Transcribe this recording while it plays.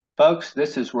Folks,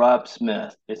 this is Rob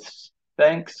Smith. It's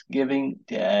Thanksgiving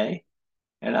Day,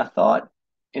 and I thought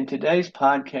in today's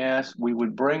podcast we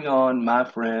would bring on my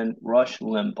friend Rush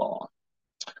Limbaugh.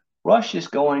 Rush is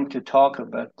going to talk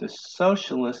about the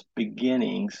socialist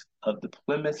beginnings of the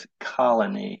Plymouth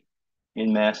colony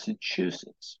in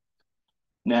Massachusetts.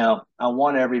 Now, I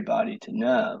want everybody to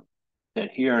know that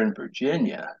here in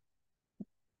Virginia,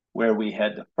 where we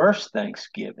had the first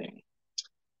Thanksgiving,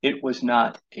 it was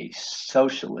not a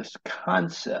socialist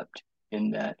concept in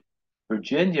that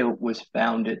Virginia was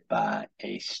founded by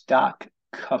a stock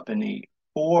company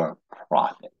for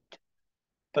profit.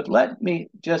 But let me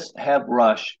just have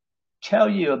Rush tell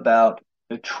you about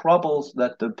the troubles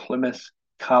that the Plymouth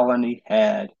colony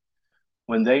had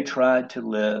when they tried to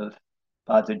live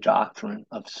by the doctrine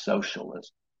of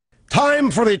socialism. Time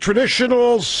for the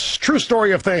traditional true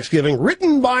story of Thanksgiving,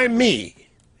 written by me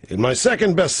in my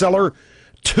second bestseller,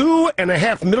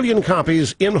 2.5 million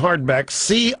copies in hardback.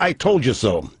 See, I told you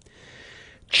so.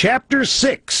 Chapter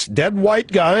 6, Dead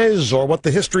White Guys, or What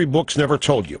the History Books Never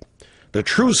Told You. The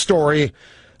true story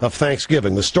of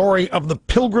Thanksgiving. The story of the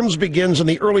Pilgrims begins in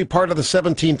the early part of the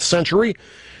 17th century.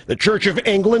 The Church of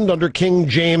England under King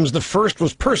James I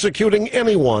was persecuting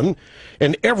anyone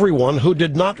and everyone who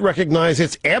did not recognize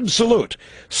its absolute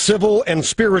civil and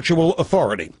spiritual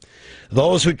authority.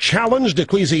 Those who challenged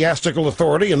ecclesiastical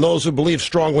authority and those who believed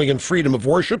strongly in freedom of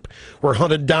worship were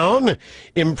hunted down,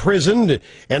 imprisoned,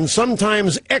 and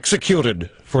sometimes executed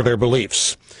for their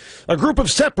beliefs. A group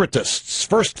of separatists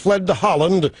first fled to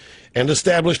Holland and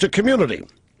established a community.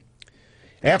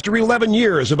 After 11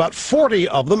 years, about 40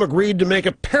 of them agreed to make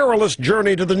a perilous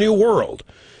journey to the New World,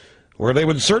 where they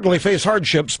would certainly face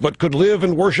hardships but could live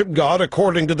and worship God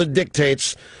according to the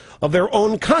dictates of their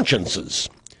own consciences.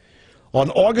 On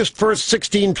August 1st,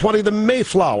 1620, the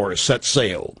Mayflower set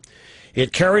sail.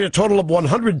 It carried a total of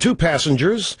 102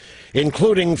 passengers,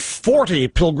 including 40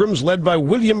 pilgrims led by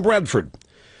William Bradford.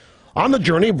 On the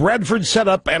journey, Bradford set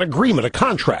up an agreement, a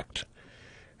contract,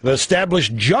 that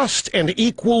established just and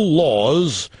equal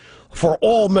laws for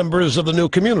all members of the new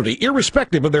community,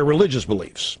 irrespective of their religious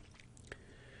beliefs.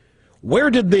 Where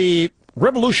did the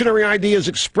revolutionary ideas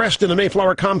expressed in the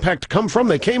Mayflower Compact come from?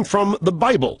 They came from the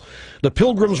Bible. The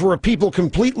Pilgrims were a people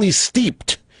completely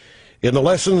steeped in the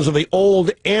lessons of the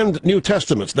Old and New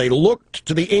Testaments. They looked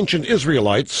to the ancient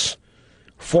Israelites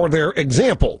for their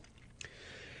example.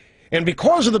 And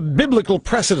because of the biblical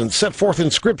precedents set forth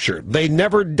in Scripture, they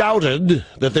never doubted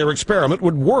that their experiment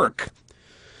would work.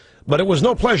 But it was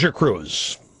no pleasure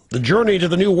cruise. The journey to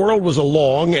the New World was a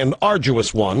long and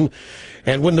arduous one,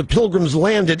 and when the Pilgrims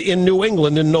landed in New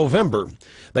England in November,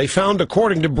 they found,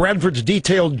 according to Bradford's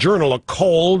detailed journal, a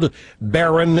cold,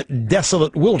 barren,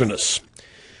 desolate wilderness.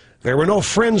 There were no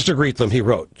friends to greet them, he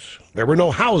wrote. There were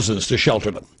no houses to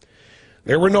shelter them.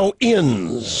 There were no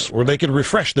inns where they could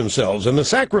refresh themselves, and the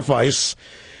sacrifice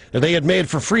that they had made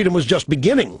for freedom was just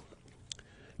beginning.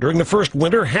 During the first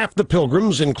winter, half the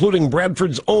Pilgrims, including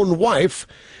Bradford's own wife,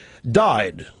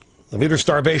 died of either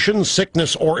starvation,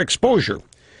 sickness, or exposure.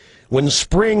 When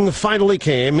spring finally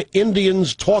came,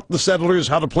 Indians taught the settlers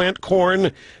how to plant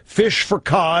corn, fish for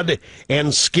cod,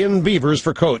 and skin beavers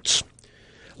for coats.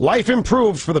 Life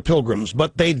improved for the Pilgrims,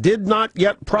 but they did not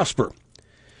yet prosper.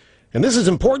 And this is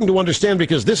important to understand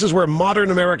because this is where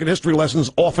modern American history lessons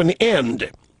often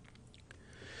end.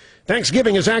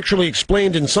 Thanksgiving is actually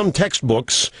explained in some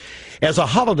textbooks as a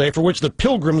holiday for which the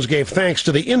Pilgrims gave thanks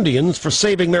to the Indians for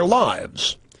saving their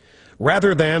lives,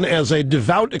 rather than as a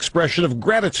devout expression of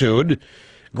gratitude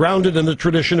grounded in the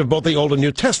tradition of both the Old and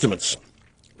New Testaments.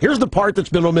 Here's the part that's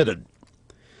been omitted.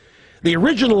 The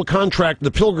original contract the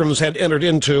Pilgrims had entered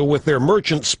into with their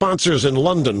merchant sponsors in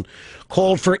London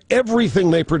called for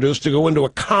everything they produced to go into a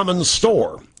common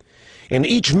store, and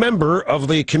each member of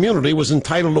the community was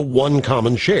entitled to one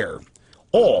common share.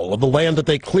 All of the land that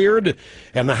they cleared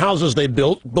and the houses they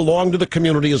built belonged to the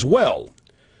community as well,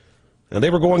 and they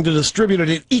were going to distribute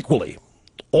it equally.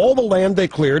 All the land they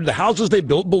cleared, the houses they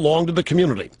built, belonged to the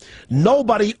community.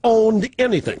 Nobody owned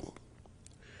anything.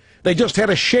 They just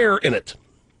had a share in it.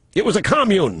 It was a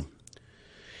commune.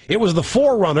 It was the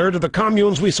forerunner to the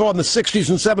communes we saw in the 60s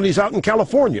and 70s out in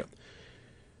California.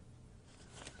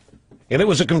 And it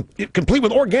was complete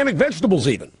with organic vegetables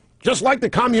even, just like the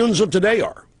communes of today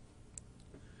are.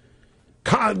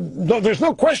 No, there's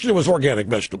no question it was organic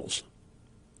vegetables.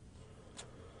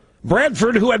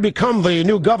 Bradford, who had become the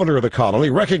new governor of the colony,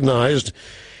 recognized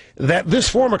that this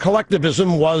form of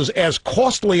collectivism was as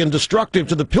costly and destructive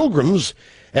to the Pilgrims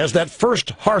as that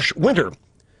first harsh winter,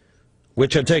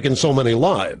 which had taken so many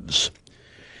lives.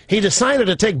 He decided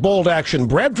to take bold action.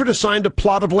 Bradford assigned a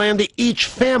plot of land to each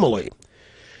family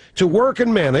to work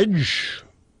and manage,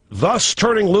 thus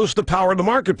turning loose the power of the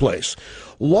marketplace.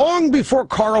 Long before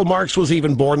Karl Marx was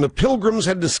even born, the Pilgrims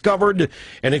had discovered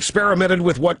and experimented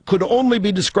with what could only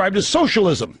be described as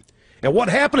socialism. And what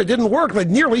happened? It didn't work. They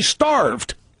nearly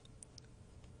starved.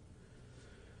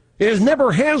 It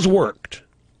never has worked.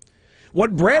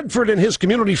 What Bradford and his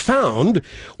community found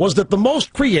was that the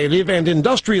most creative and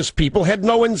industrious people had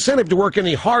no incentive to work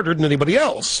any harder than anybody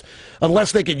else,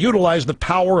 unless they could utilize the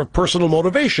power of personal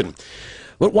motivation.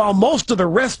 But while most of the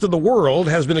rest of the world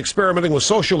has been experimenting with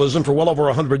socialism for well over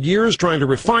 100 years, trying to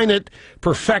refine it,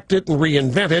 perfect it, and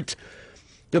reinvent it,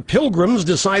 the Pilgrims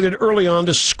decided early on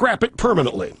to scrap it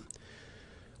permanently.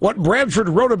 What Bradford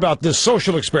wrote about this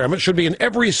social experiment should be in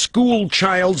every school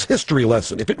child's history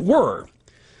lesson. If it were,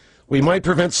 we might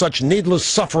prevent such needless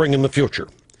suffering in the future,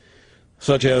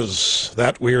 such as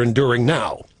that we're enduring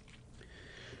now.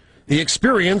 The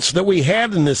experience that we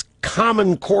had in this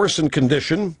common course and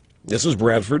condition, this is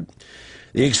Bradford,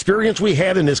 the experience we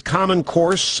had in this common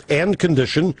course and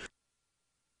condition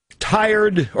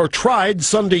tried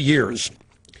Sunday years,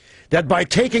 that by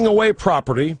taking away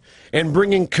property and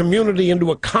bringing community into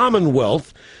a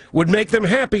commonwealth would make them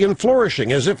happy and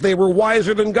flourishing, as if they were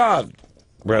wiser than God,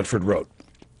 Bradford wrote.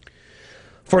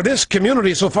 For this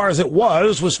community, so far as it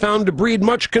was found to breed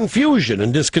much confusion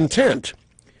and discontent,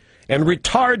 and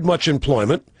retard much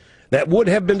employment that would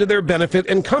have been to their benefit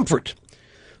and comfort.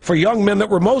 For young men that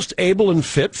were most able and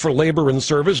fit for labor and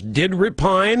service did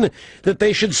repine that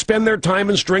they should spend their time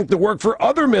and strength to work for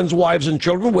other men's wives and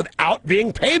children without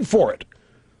being paid for it.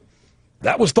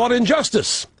 That was thought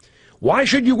injustice. Why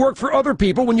should you work for other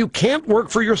people when you can't work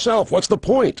for yourself? What's the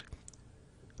point?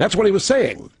 That's what he was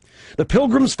saying. The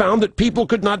Pilgrims found that people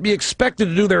could not be expected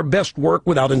to do their best work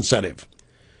without incentive.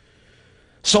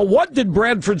 So what did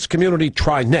Bradford's community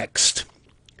try next?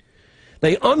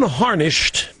 They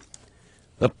unharnessed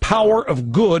the power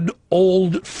of good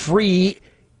old free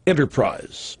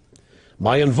enterprise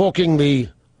by invoking the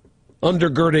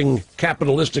undergirding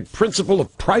capitalistic principle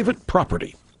of private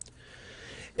property.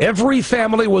 Every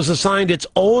family was assigned its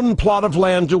own plot of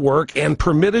land to work and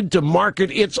permitted to market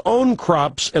its own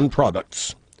crops and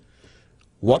products.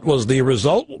 What was the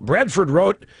result? Bradford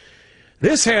wrote,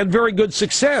 "This had very good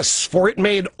success, for it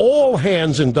made all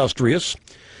hands industrious,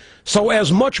 so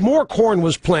as much more corn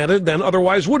was planted than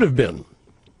otherwise would have been."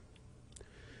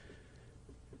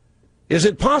 Is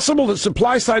it possible that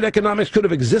supply-side economics could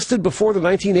have existed before the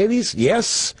 1980s?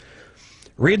 Yes.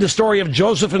 Read the story of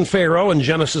Joseph and Pharaoh in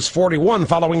Genesis 41.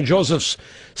 Following Joseph's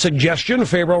suggestion,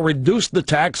 Pharaoh reduced the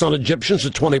tax on Egyptians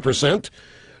to 20%.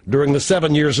 During the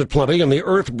 7 years of plenty, and the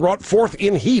earth brought forth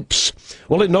in heaps.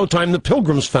 Well, in no time, the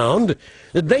Pilgrims found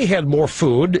that they had more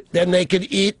food than they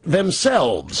could eat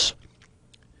themselves.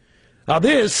 Now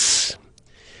this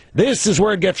is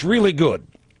where it gets really good.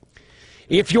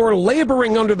 If you're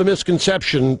laboring under the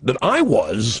misconception that I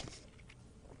was,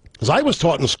 as I was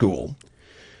taught in school,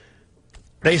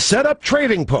 they set up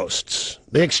trading posts.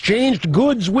 They exchanged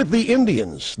goods with the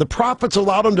Indians. The profits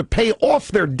allowed them to pay off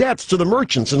their debts to the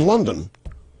merchants in London.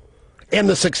 And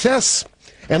the success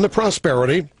and the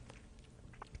prosperity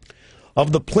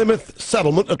of the Plymouth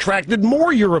settlement attracted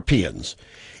more Europeans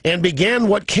and began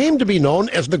what came to be known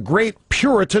as the Great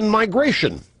Puritan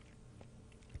Migration.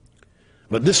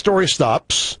 But this story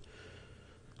stops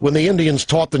when the Indians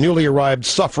taught the newly arrived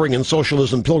suffering and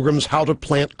socialism pilgrims how to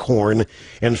plant corn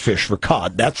and fish for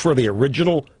cod. That's where the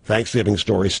original Thanksgiving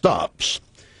story stops.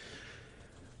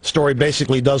 Story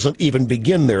basically doesn't even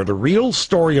begin there. The real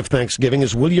story of Thanksgiving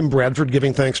is William Bradford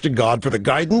giving thanks to God for the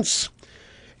guidance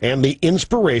and the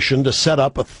inspiration to set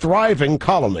up a thriving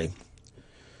colony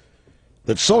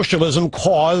that socialism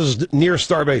caused near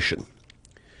starvation.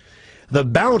 The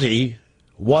bounty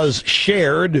was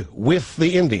shared with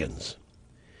the Indians.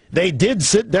 They did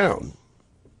sit down.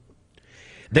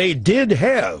 They did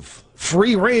have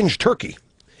free-range turkey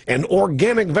and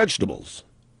organic vegetables.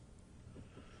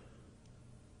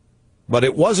 But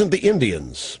it wasn't the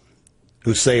Indians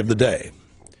who saved the day.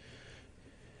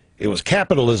 It was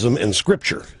capitalism and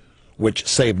Scripture which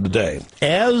saved the day,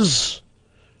 as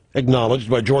acknowledged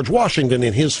by George Washington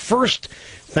in his first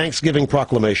Thanksgiving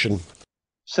proclamation.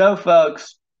 So,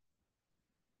 folks,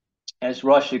 as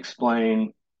Rush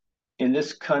explained, in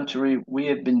this country, we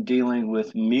have been dealing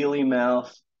with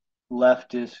mealy-mouthed,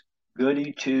 leftist,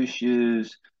 goody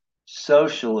two-shoes,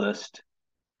 socialist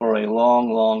for a long,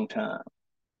 long time.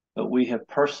 But we have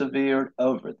persevered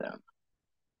over them.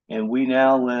 And we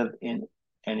now live in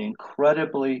an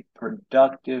incredibly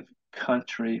productive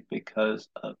country because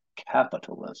of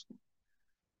capitalism.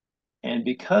 And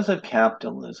because of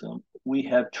capitalism, we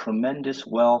have tremendous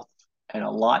wealth and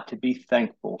a lot to be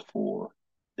thankful for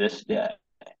this day.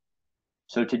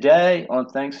 So today on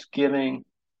Thanksgiving,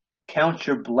 count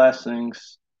your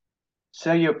blessings,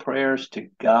 say your prayers to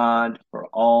God for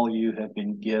all you have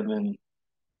been given.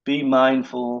 Be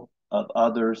mindful of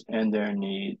others and their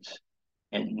needs,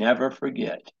 and never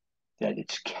forget that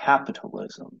it's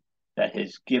capitalism that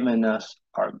has given us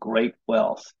our great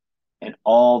wealth and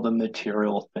all the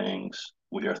material things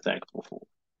we are thankful for.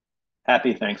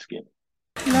 Happy Thanksgiving.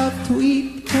 Love to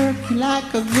eat turkey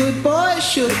like a good boy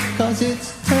should, 'cause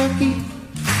it's turkey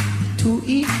to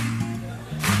eat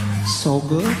so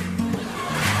good.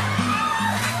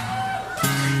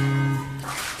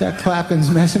 That clapping's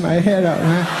messing my head up,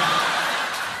 man.